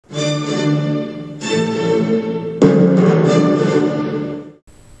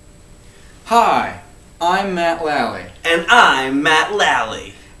Hi, I'm Matt Lally. And I'm Matt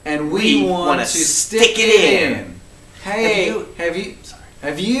Lally. And we want to stick it in. Hey,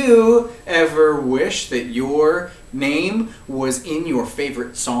 have you ever wished that your name was in your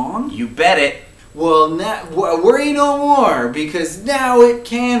favorite song? You bet it. Well, worry no more, because now it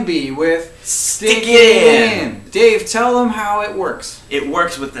can be with Stick It In. Dave, tell them how it works. It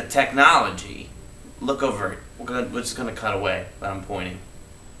works with the technology. Look over it. We're just gonna cut away, but I'm pointing.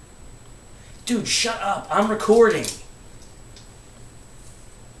 Dude, shut up. I'm recording.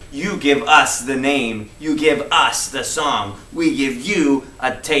 You give us the name. You give us the song. We give you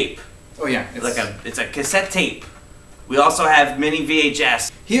a tape. Oh yeah, It's a cassette tape. We also have mini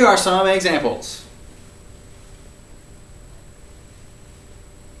VHS. Here are some examples.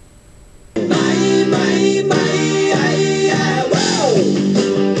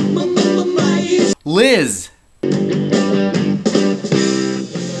 Liz.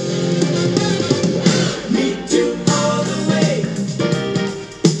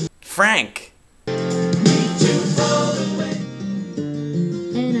 Frank. And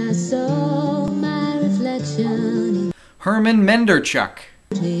I saw my reflection. Herman Menderchuk.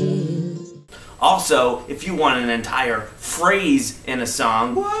 Also, if you want an entire phrase in a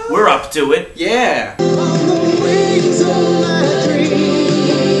song, we're up to it. Yeah.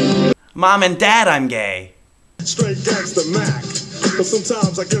 Mom and Dad, I'm gay. Straight gangsta Mac, but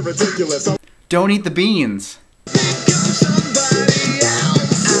sometimes I get ridiculous. Don't eat the beans.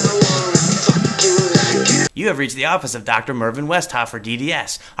 You have reached the office of Dr. Mervyn Westhofer,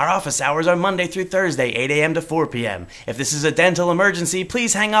 DDS. Our office hours are Monday through Thursday, 8 a.m. to 4 p.m. If this is a dental emergency,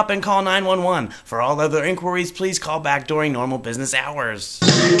 please hang up and call 911. For all other inquiries, please call back during normal business hours.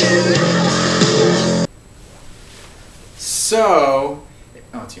 So,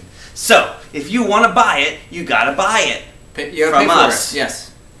 it's you. So, if you want to buy it, you gotta buy it. You gotta From pay for us. it.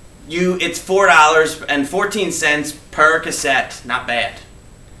 Yes. It's $4.14 per cassette. Not bad.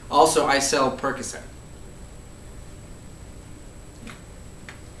 Also, I sell Percocet.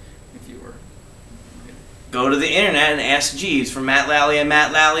 If you were. Go to the internet and ask Jeeves for Matt Lally and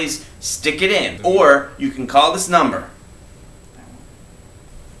Matt Lally's Stick It In. Or you can call this number.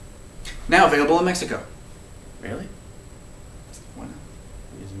 Now available in Mexico. Really? Why not?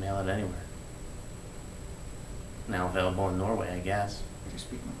 You just mail it anywhere. Now available in Norway, I guess. Do you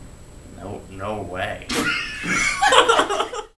speak Norwegian? No way.